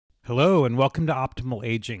Hello, and welcome to Optimal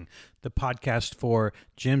Aging, the podcast for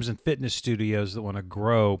gyms and fitness studios that want to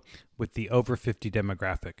grow with the over 50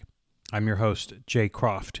 demographic. I'm your host, Jay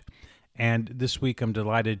Croft, and this week I'm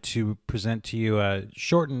delighted to present to you a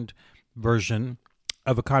shortened version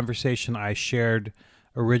of a conversation I shared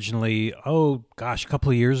originally, a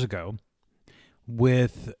couple of years ago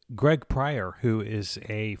with Greg Pryor, who is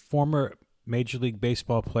a former Major League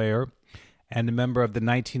Baseball player and a member of the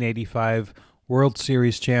 1985 World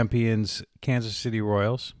Series champions Kansas City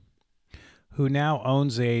Royals, who now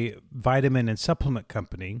owns a vitamin and supplement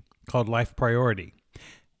company called Life Priority.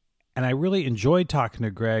 And I really enjoyed talking to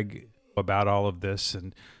Greg about all of this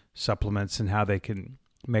and supplements and how they can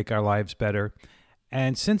make our lives better.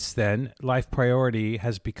 And since then, Life Priority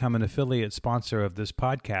has become an affiliate sponsor of this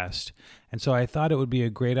podcast. And so I thought it would be a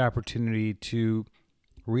great opportunity to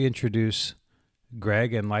reintroduce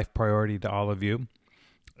Greg and Life Priority to all of you,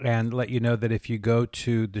 and let you know that if you go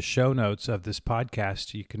to the show notes of this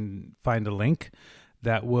podcast, you can find a link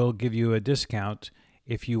that will give you a discount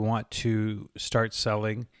if you want to start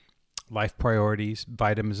selling Life Priorities,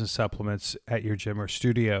 vitamins and supplements at your gym or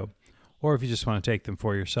studio, or if you just want to take them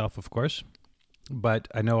for yourself, of course. But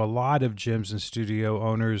I know a lot of gyms and studio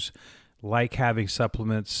owners like having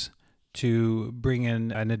supplements to bring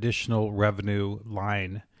in an additional revenue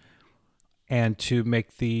line and to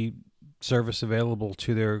make the service available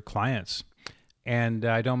to their clients. And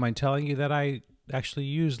I don't mind telling you that I actually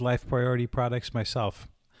use Life Priority products myself,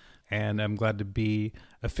 and I'm glad to be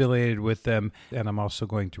affiliated with them. And I'm also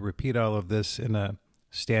going to repeat all of this in a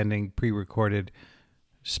standing pre-recorded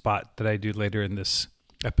spot that I do later in this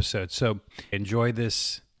episode. So enjoy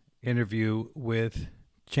this interview with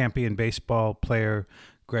champion baseball player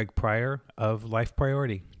Greg Pryor of Life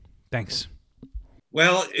Priority. Thanks.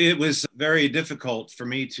 Well, it was very difficult for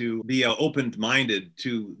me to be open-minded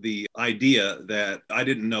to the idea that I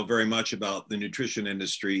didn't know very much about the nutrition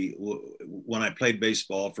industry when I played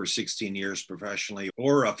baseball for 16 years professionally,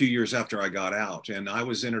 or a few years after I got out. And I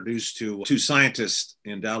was introduced to two scientists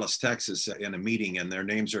in Dallas, Texas in a meeting, and their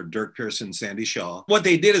names are Dirk Pearson and Sandy Shaw. What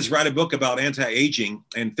they did is write a book about anti-aging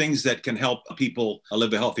and things that can help people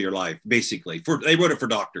live a healthier life, basically. They wrote it for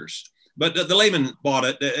doctors. But the layman bought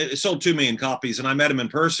it. It sold 2 million copies, and I met him in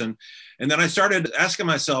person. And then I started asking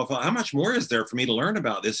myself, how much more is there for me to learn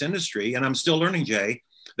about this industry? And I'm still learning, Jay.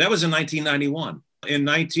 That was in 1991. In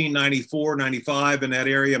 1994, 95, in that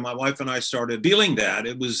area, my wife and I started feeling that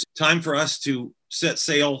it was time for us to set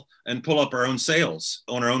sail and pull up our own sails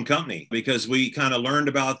on our own company, because we kind of learned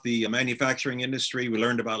about the manufacturing industry. We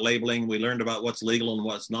learned about labeling. We learned about what's legal and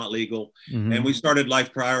what's not legal. Mm-hmm. And we started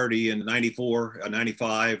Life Priority in 94,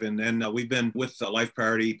 95. And then we've been with Life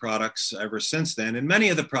Priority products ever since then. And many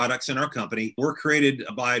of the products in our company were created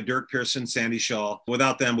by Dirk Pearson, Sandy Shaw.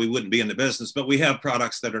 Without them, we wouldn't be in the business. But we have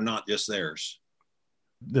products that are not just theirs.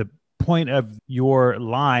 The point of your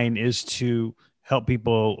line is to help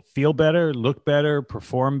people feel better, look better,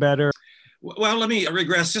 perform better. Well, let me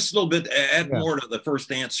regress just a little bit, add more to the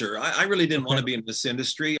first answer. I really didn't want to be in this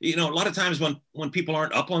industry. You know, a lot of times when people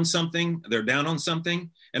aren't up on something, they're down on something.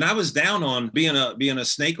 And I was down on being a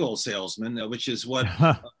snake oil salesman, which is what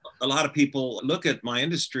a lot of people look at my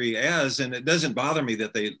industry as. And it doesn't bother me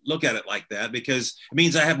that they look at it like that, because it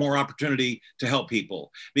means I have more opportunity to help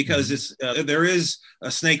people, because there is a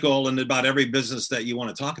snake oil in about every business that you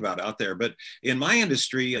want to talk about out there. But in my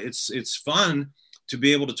industry, it's fun to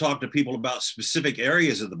be able to talk to people about specific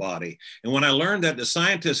areas of the body. And when I learned that the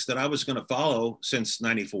scientists that I was going to follow since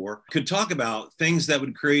 94 could talk about things that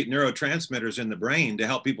would create neurotransmitters in the brain to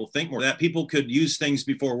help people think more, that people could use things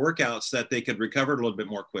before workouts that they could recover a little bit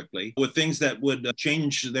more quickly, with things that would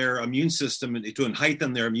change their immune system to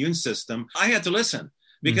heighten their immune system, I had to listen.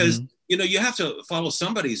 Because, you know, you have to follow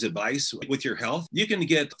somebody's advice with your health. You can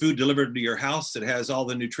get food delivered to your house that has all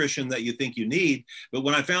the nutrition that you think you need. But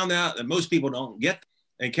when I found out that most people don't get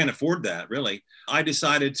and can't afford that, really, I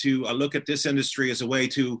decided to look at this industry as a way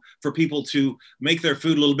for people to make their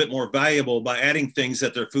food a little bit more valuable by adding things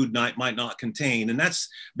that their food might not contain. And that's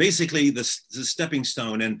basically the stepping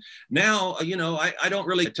stone. And now, you know, I don't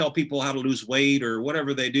really tell people how to lose weight or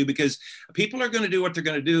whatever they do, because people are going to do what they're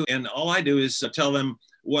going to do. And all I do is tell them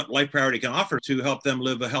what Life Priority can offer to help them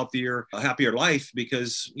live a healthier, a happier life,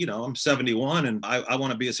 because, you know, I'm 71 and I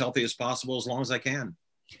want to be as healthy as possible as long as I can.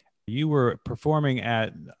 You were performing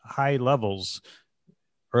at high levels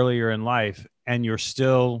earlier in life, and you're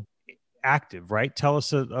still active, right? Tell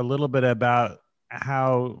us a little bit about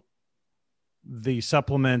how the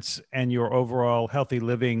supplements and your overall healthy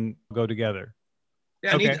living go together.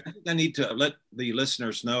 Yeah, Okay. I need to let the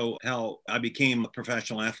listeners know how I became a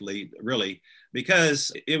professional athlete, really,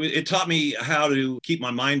 because it taught me how to keep my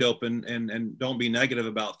mind open and don't be negative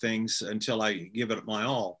about things until I give it my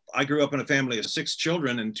all. I grew up in a family of 6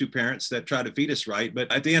 children and 2 parents that tried to feed us right.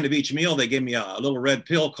 But at the end of each meal, they gave me a little red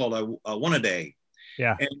pill called a one a day.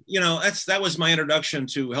 Yeah. And that was my introduction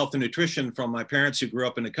to health and nutrition from my parents who grew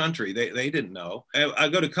up in the country. They didn't know. I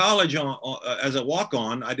go to college as a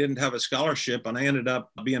walk-on. I didn't have a scholarship, and I ended up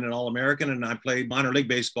being an All-American. And I played minor league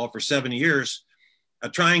baseball for 7 years,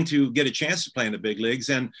 trying to get a chance to play in the big leagues.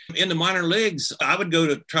 And in the minor leagues, I would go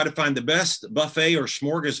to try to find the best buffet or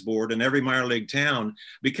smorgasbord in every minor league town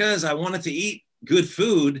because I wanted to eat good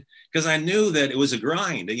food, because I knew that it was a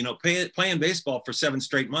grind. Playing baseball for 7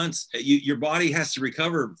 straight months, your body has to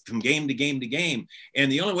recover from game to game to game.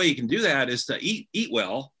 And the only way you can do that is to eat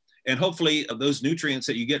well. And hopefully those nutrients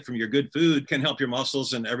that you get from your good food can help your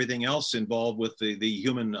muscles and everything else involved with the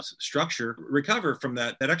human structure recover from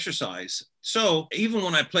that exercise. So even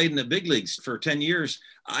when I played in the big leagues for 10 years,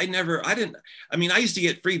 I used to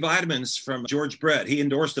get free vitamins from George Brett. He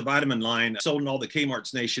endorsed the vitamin line, sold in all the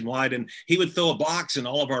Kmarts nationwide. And he would throw a box in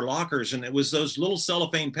all of our lockers. And it was those little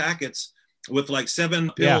cellophane packets with like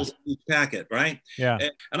 7 pills in each packet, right? Yeah.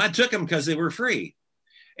 And I took them because they were free.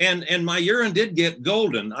 And my urine did get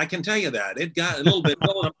golden. I can tell you that. It got a little bit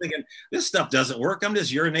golden. I'm thinking, this stuff doesn't work. I'm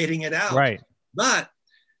just urinating it out. Right. But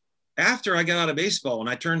after I got out of baseball and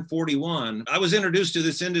I turned 41, I was introduced to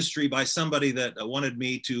this industry by somebody that wanted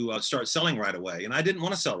me to start selling right away. And I didn't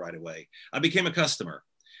want to sell right away. I became a customer.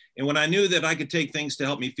 And when I knew that I could take things to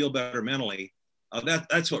help me feel better mentally,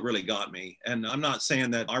 that's what really got me. And I'm not saying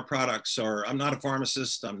that our products I'm not a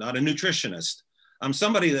pharmacist. I'm not a nutritionist. I'm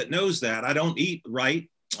somebody that knows that I don't eat right.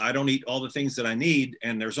 I don't eat all the things that I need.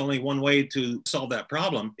 And there's only one way to solve that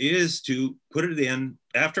problem is to put it in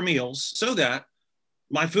after meals so that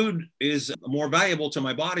my food is more valuable to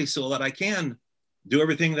my body so that I can do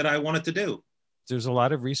everything that I want it to do. There's a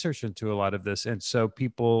lot of research into a lot of this. And so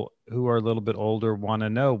people who are a little bit older want to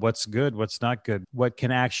know what's good, what's not good, what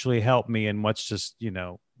can actually help me, and what's just,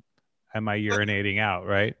 am I urinating out,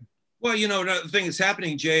 right? Well, the thing that's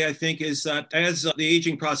happening, Jay, I think, is that as the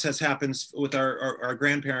aging process happens with our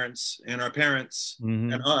grandparents and our parents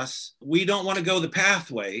and us, we don't want to go the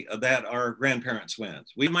pathway that our grandparents went.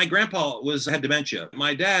 My grandpa had dementia.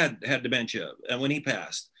 My dad had dementia when he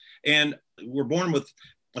passed. And we're born with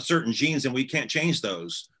certain genes, and we can't change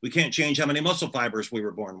those. We can't change how many muscle fibers we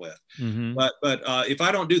were born with. Mm-hmm. But if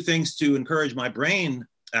I don't do things to encourage my brain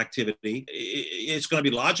activity, it's going to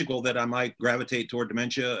be logical that I might gravitate toward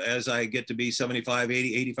dementia as I get to be 75,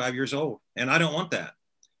 80, 85 years old. And I don't want that,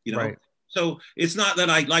 Right. So it's not that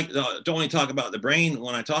I like to only talk about the brain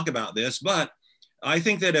when I talk about this, but I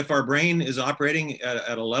think that if our brain is operating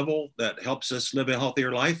at a level that helps us live a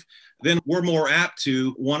healthier life, then we're more apt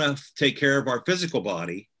to want to take care of our physical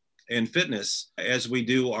body and fitness as we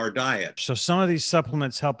do our diet. So some of these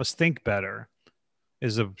supplements help us think better,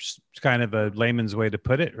 is a kind of a layman's way to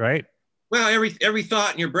put it, right? Well, every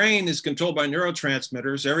thought in your brain is controlled by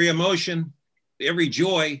neurotransmitters. Every emotion, every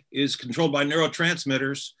joy is controlled by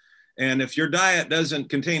neurotransmitters. And if your diet doesn't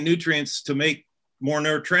contain nutrients to make more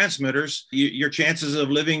neurotransmitters, your chances of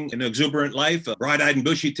living an exuberant life, a bright-eyed and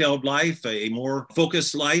bushy-tailed life, a more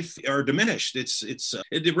focused life are diminished.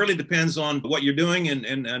 It really depends on what you're doing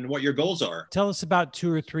and what your goals are. Tell us about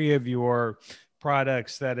 2 or 3 of your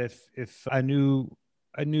products that if a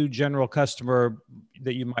new general customer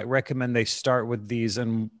that you might recommend they start with these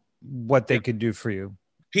and what they could do for you.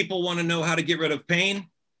 People want to know how to get rid of pain,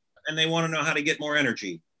 and they want to know how to get more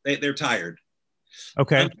energy. They're tired.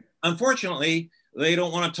 Okay. Unfortunately, they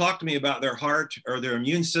don't want to talk to me about their heart or their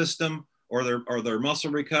immune system or their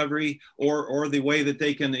muscle recovery or the way that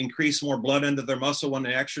they can increase more blood into their muscle when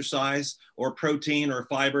they exercise, or protein or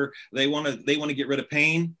fiber. They want to get rid of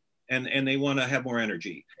pain. And they want to have more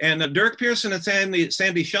energy. And Dirk Pearson and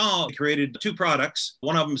Sandy Shaw created 2 products.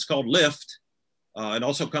 One of them is called Lift. It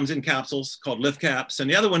also comes in capsules called Lift Caps. And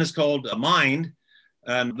the other one is called Mind.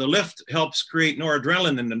 And the Lift helps create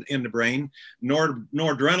noradrenaline in the brain.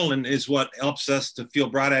 Noradrenaline is what helps us to feel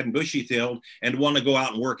bright-eyed and bushy-tailed and want to go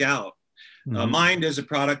out and work out. Mm-hmm. Mind is a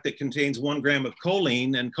product that contains 1 gram of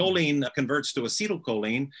choline, and choline converts to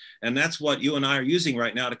acetylcholine, and that's what you and I are using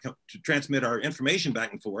right now to transmit our information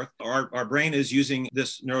back and forth. Our brain is using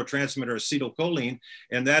this neurotransmitter acetylcholine,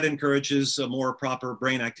 and that encourages a more proper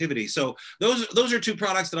brain activity. So those are 2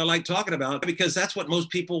 products that I like talking about because that's what most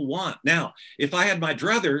people want. Now, if I had my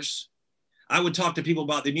druthers, I would talk to people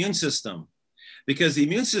about the immune system, because the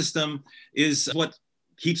immune system is what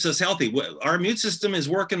keeps us healthy. Our immune system is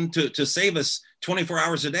working to save us 24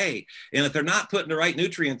 hours a day. And if they're not putting the right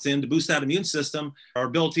nutrients in to boost that immune system, our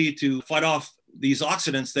ability to fight off these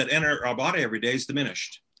oxidants that enter our body every day is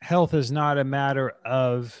diminished. Health is not a matter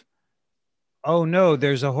of, oh no,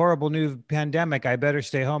 there's a horrible new pandemic, I better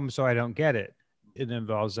stay home so I don't get it. It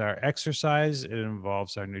involves our exercise, it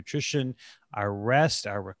involves our nutrition, our rest,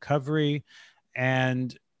 our recovery,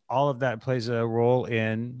 and all of that plays a role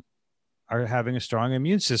in our having a strong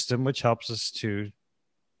immune system, which helps us to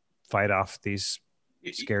fight off these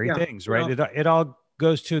scary things, right? Well, it all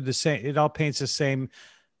goes to the same, it all paints the same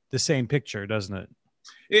picture, doesn't it?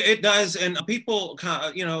 It does. And people,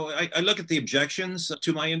 I look at the objections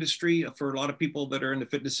to my industry for a lot of people that are in the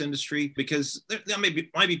fitness industry, because there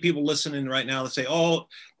might be people listening right now that say, oh,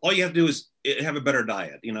 all you have to do is have a better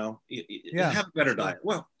diet, have a better diet.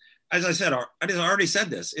 Well, as I said, I already said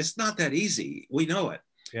this, it's not that easy. We know it.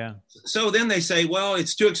 Yeah. So then they say, well,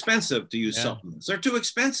 it's too expensive to use supplements. They're too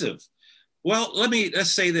expensive. Well,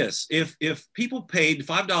 let's say this. If people paid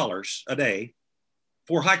 $5 a day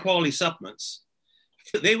for high quality supplements,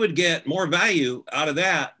 they would get more value out of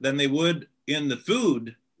that than they would in the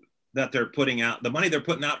food that they're putting out. The money they're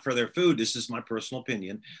putting out for their food, this is my personal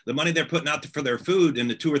opinion, the money they're putting out for their food in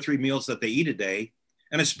the 2 or 3 meals that they eat a day,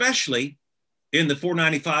 and especially in the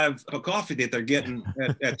 $4.95 of coffee that they're getting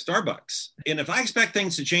at Starbucks. And if I expect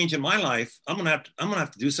things to change in my life, I'm gonna have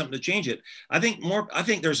to do something to change it. I think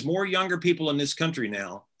there's more younger people in this country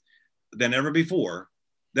now than ever before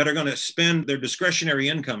that are going to spend their discretionary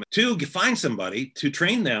income to find somebody to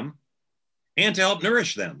train them and to help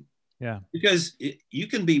nourish them. Yeah. Because you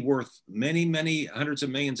can be worth many, many hundreds of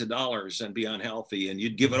millions of dollars and be unhealthy, and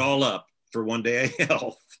you'd give it all up for one day of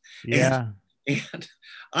health. Yeah. And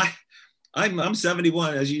I'm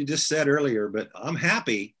 71, as you just said earlier, but I'm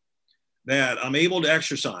happy that I'm able to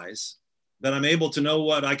exercise, that I'm able to know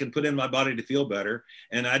what I can put in my body to feel better,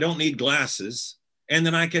 and I don't need glasses, and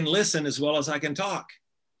then I can listen as well as I can talk.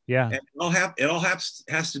 Yeah. And it all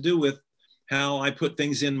has to do with how I put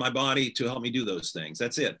things in my body to help me do those things.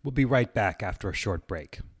 That's it. We'll be right back after a short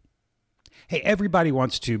break. Hey, everybody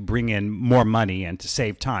wants to bring in more money and to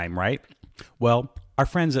save time, right? Well, our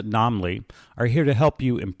friends at Nomly are here to help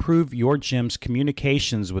you improve your gym's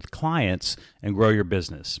communications with clients and grow your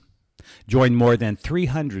business. Join more than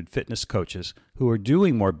 300 fitness coaches who are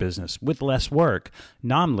doing more business with less work.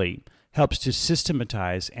 Nomly helps to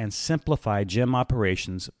systematize and simplify gym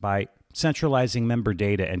operations by centralizing member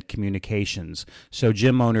data and communications so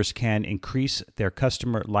gym owners can increase their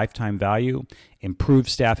customer lifetime value, improve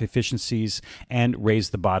staff efficiencies, and raise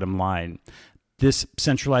the bottom line. This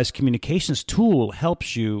centralized communications tool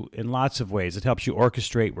helps you in lots of ways. It helps you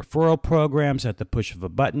orchestrate referral programs at the push of a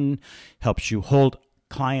button, helps you hold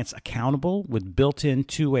clients accountable with built-in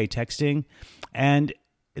two-way texting, and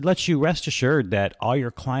it lets you rest assured that all your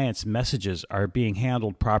clients' messages are being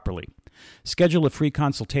handled properly. Schedule a free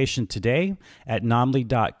consultation today at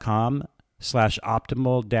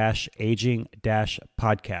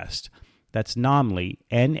nomly.com/optimal-aging-podcast. That's Nomly,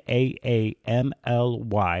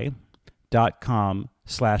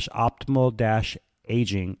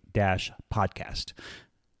 NAAMLY.com/optimal-aging-podcast.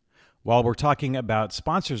 While we're talking about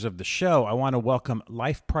sponsors of the show, I want to welcome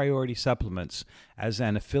Life Priority Supplements as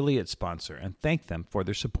an affiliate sponsor and thank them for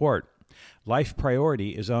their support. Life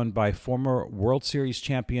Priority is owned by former World Series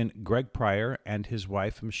champion Greg Pryor and his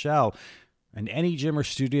wife, Michelle. And any gym or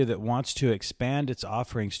studio that wants to expand its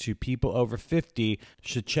offerings to people over 50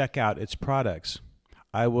 should check out its products.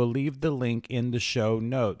 I will leave the link in the show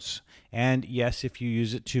notes. And yes, if you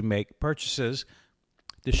use it to make purchases,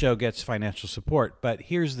 the show gets financial support. But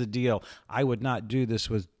here's the deal. I would not do this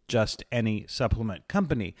with just any supplement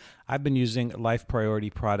company. I've been using Life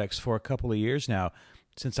Priority products for a couple of years now,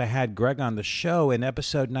 since I had Greg on the show in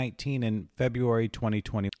episode 19 in February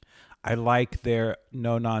 2020. I like their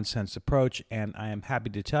no-nonsense approach, and I am happy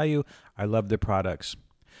to tell you I love their products.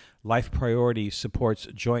 Life Priority supports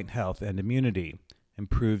joint health and immunity,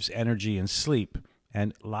 improves energy and sleep,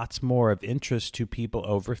 and lots more of interest to people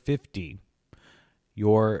over 50.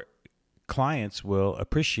 Your clients will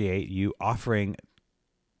appreciate you offering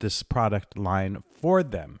this product line for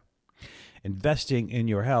them. Investing in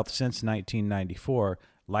your health since 1994,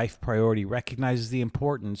 Life Priority recognizes the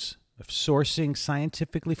importance of sourcing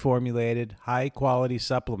scientifically formulated, high-quality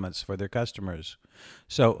supplements for their customers.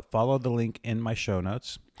 So follow the link in my show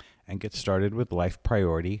notes and get started with Life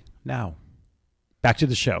Priority now. Back to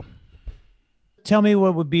the show. Tell me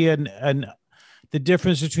what would be the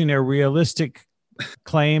difference between a realistic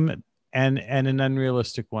claim and an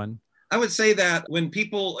unrealistic one. I would say that when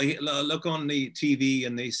people look on the TV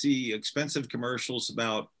and they see expensive commercials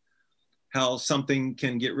about how something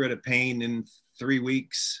can get rid of pain in 3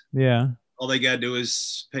 weeks. Yeah. All they got to do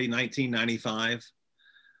is pay $19.95.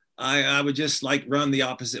 I would just like run the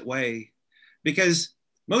opposite way, because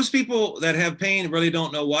most people that have pain really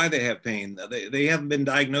don't know why they have pain. They haven't been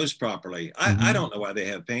diagnosed properly. I don't know why they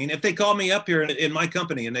have pain. If they call me up here in my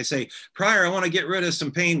company and they say, Pryor, I want to get rid of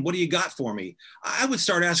some pain. What do you got for me? I would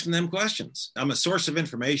start asking them questions. I'm a source of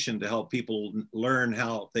information to help people learn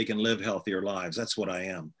how they can live healthier lives. That's what I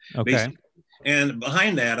am. Okay. Basically. And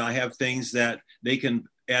behind that, I have things that they can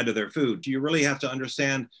add to their food. You really have to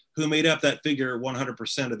understand who made up that figure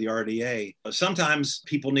 100% of the RDA. Sometimes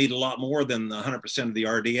people need a lot more than 100% of the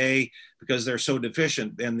RDA because they're so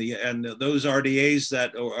deficient. And those RDAs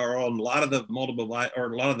that are on a lot of the a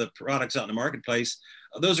lot of the products out in the marketplace,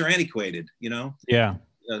 those are antiquated, Yeah.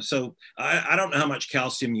 So I don't know how much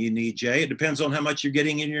calcium you need, Jay. It depends on how much you're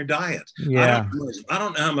getting in your diet. Yeah. I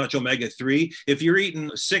don't know how much omega-3. If you're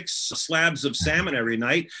eating 6 slabs of salmon every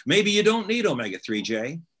night, maybe you don't need omega-3,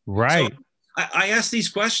 Jay. Right. So I ask these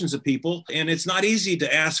questions of people, and it's not easy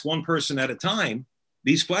to ask one person at a time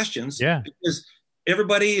these questions. Yeah. Because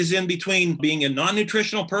everybody is in between being a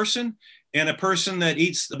non-nutritional person and a person that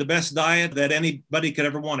eats the best diet that anybody could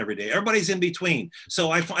ever want every day. Everybody's in between.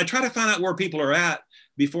 So I try to find out where people are at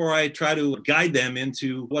before I try to guide them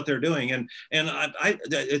into what they're doing. And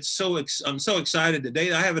I'm so excited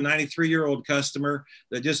today. I have a 93-year-old customer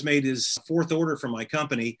that just made his 4th order from my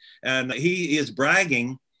company, and he is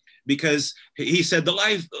bragging because he said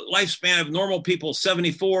the lifespan of normal people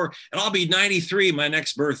 74, and I'll be 93 my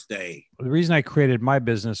next birthday. The reason I created my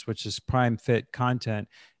business, which is Prime Fit Content,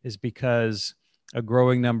 is because a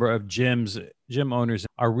growing number of gym owners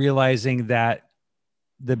are realizing that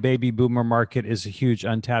the baby boomer market is a huge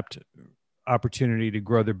untapped opportunity to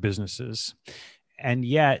grow their businesses. And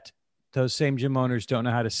yet those same gym owners don't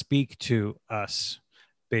know how to speak to us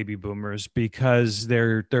baby boomers because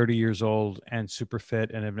they're 30 years old and super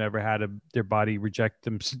fit and have never had their body reject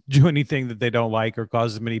them, do anything that they don't like or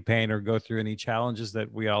cause them any pain or go through any challenges that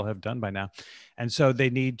we all have done by now. And so they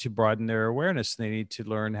need to broaden their awareness. They need to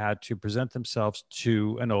learn how to present themselves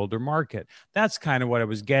to an older market. That's kind of what I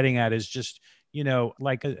was getting at, is just,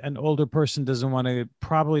 like an older person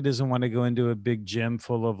probably doesn't want to go into a big gym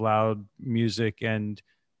full of loud music and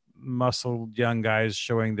muscled young guys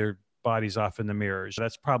showing their bodies off in the mirrors.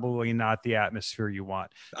 That's probably not the atmosphere you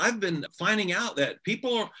want. I've been finding out that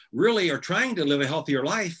people really are trying to live a healthier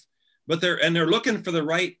life, but they're looking for the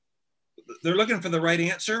right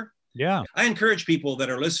answer. Yeah. I encourage people that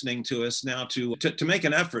are listening to us now to make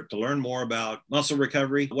an effort to learn more about muscle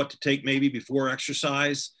recovery, what to take maybe before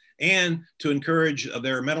exercise, and to encourage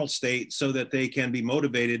their mental state so that they can be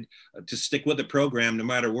motivated to stick with the program no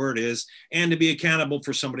matter where it is, and to be accountable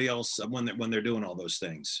for somebody else when they're doing all those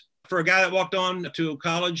things. For a guy that walked on to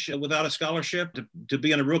college without a scholarship, to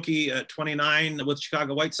being a rookie at 29 with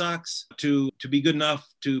Chicago White Sox, to be good enough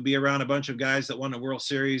to be around a bunch of guys that won the World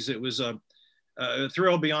Series, it was a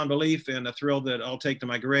thrill beyond belief, and a thrill that I'll take to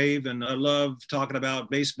my grave. And I love talking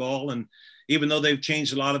about baseball. And even though they've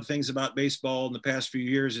changed a lot of things about baseball in the past few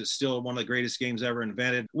years, it's still one of the greatest games ever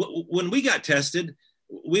invented. When we got tested,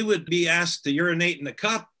 we would be asked to urinate in the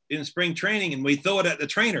cup in spring training, and we throw it at the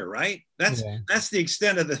trainer, right? That's the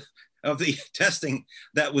extent of the testing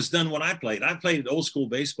that was done when I played. I played old school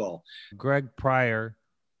baseball. Greg Pryor,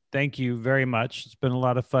 thank you very much. It's been a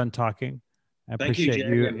lot of fun talking. I appreciate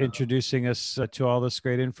you introducing us to all this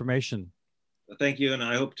great information. Thank you, and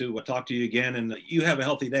I hope to talk to you again, and you have a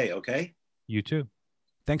healthy day, okay? You too.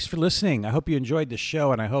 Thanks for listening. I hope you enjoyed the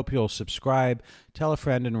show, and I hope you'll subscribe, tell a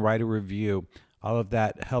friend, and write a review. All of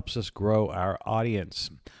that helps us grow our audience.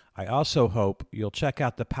 I also hope you'll check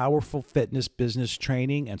out the powerful fitness business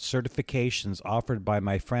training and certifications offered by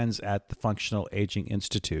my friends at the Functional Aging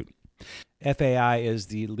Institute. FAI is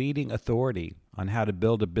the leading authority on how to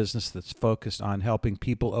build a business that's focused on helping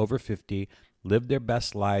people over 50 live their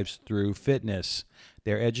best lives through fitness.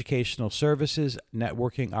 Their educational services,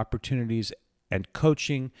 networking opportunities, and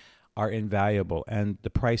coaching are invaluable, and the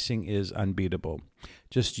pricing is unbeatable.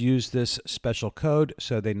 Just use this special code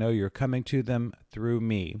so they know you're coming to them through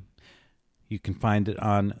me. You can find it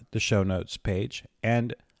on the show notes page,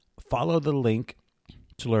 and follow the link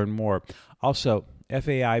to learn more. Also,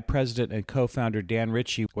 FAI president and co-founder Dan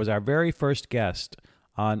Ritchie was our very first guest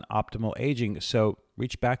on Optimal Aging, so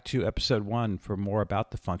reach back to episode 1 for more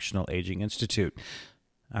about the Functional Aging Institute.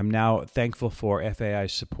 I'm now thankful for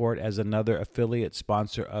FAI's support as another affiliate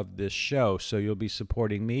sponsor of this show, so you'll be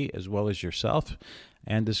supporting me as well as yourself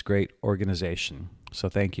and this great organization. So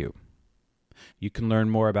thank you. You can learn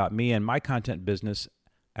more about me and my content business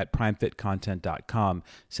at primefitcontent.com.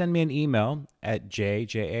 Send me an email at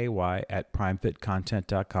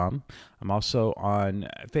jay@primefitcontent.com. I'm also on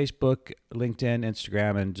Facebook, LinkedIn,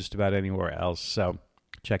 Instagram, and just about anywhere else. So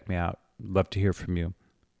check me out. Love to hear from you.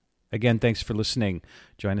 Again, thanks for listening.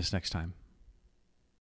 Join us next time.